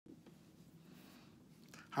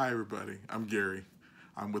Hi everybody, I'm Gary.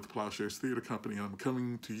 I'm with Plowshares Theatre Company and I'm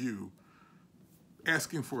coming to you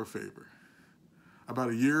asking for a favor.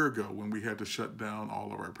 About a year ago when we had to shut down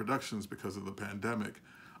all of our productions because of the pandemic,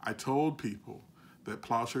 I told people that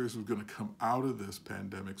Plowshares was going to come out of this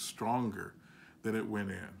pandemic stronger than it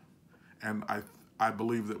went in. And I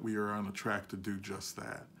believe that we are on a track to do just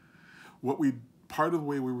that. Part of the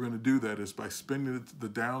way we were going to do that is by spending the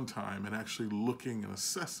downtime and actually looking and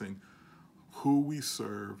assessing who we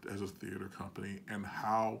served as a theater company and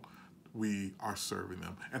how we are serving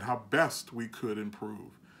them and how best we could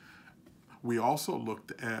improve. We also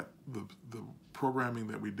looked at the programming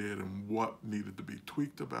that we did and what needed to be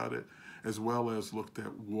tweaked about it, as well as looked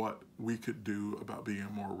at what we could do about being a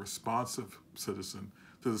more responsive citizen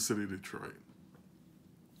to the city of Detroit.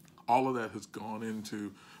 All of that has gone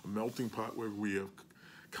into a melting pot where we have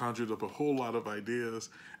conjured up a whole lot of ideas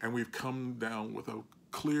and we've come down with a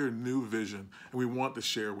clear new vision and we want to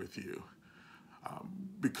share with you.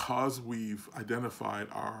 Because we've identified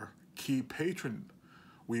our key patron,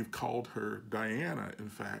 we've called her Diana, in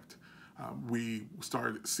fact. We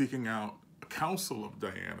started seeking out a council of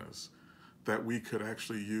Dianas that we could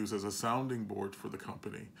actually use as a sounding board for the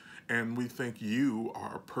company. And we think you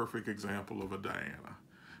are a perfect example of a Diana.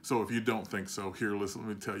 So if you don't think so, here, listen, let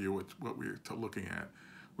me tell you what we're looking at.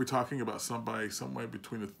 We're talking about somebody somewhere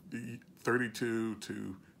between the 32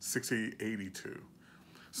 to 60, 82.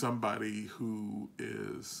 Somebody who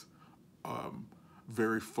is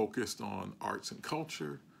very focused on arts and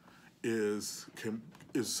culture, is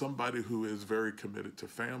somebody who is very committed to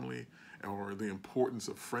family or the importance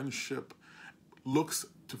of friendship, looks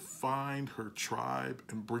to find her tribe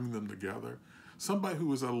and bring them together. Somebody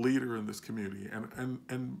who is a leader in this community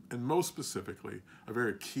and most specifically, a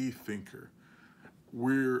very key thinker.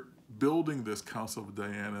 We're building this Council of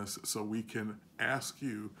Dianas so we can ask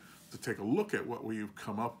you to take a look at what we've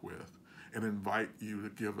come up with and invite you to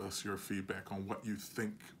give us your feedback on what you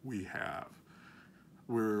think we have.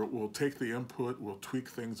 We'll take the input, we'll tweak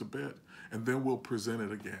things a bit, and then we'll present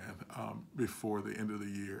it again before the end of the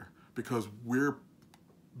year, because we're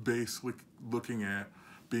basically looking at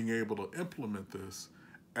being able to implement this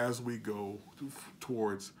as we go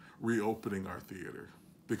towards reopening our theater,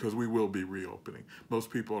 because we will be reopening. Most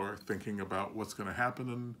people are thinking about what's going to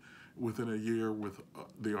happen within a year with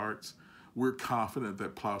the arts. We're confident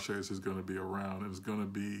that Plowshares is going to be around and is going to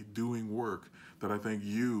be doing work that I think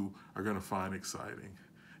you are going to find exciting.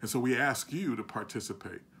 And so we ask you to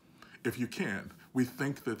participate if you can. We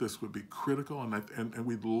think that this would be critical, and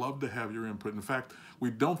we'd love to have your input. In fact, we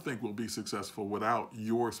don't think we'll be successful without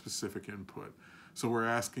your specific input. So we're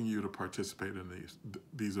asking you to participate in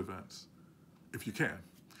these events, if you can.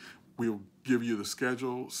 We'll give you the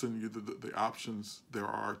schedule, send you the options. There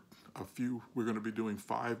are a few. We're going to be doing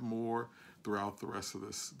 5 more throughout the rest of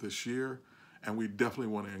this year, and we definitely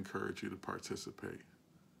want to encourage you to participate.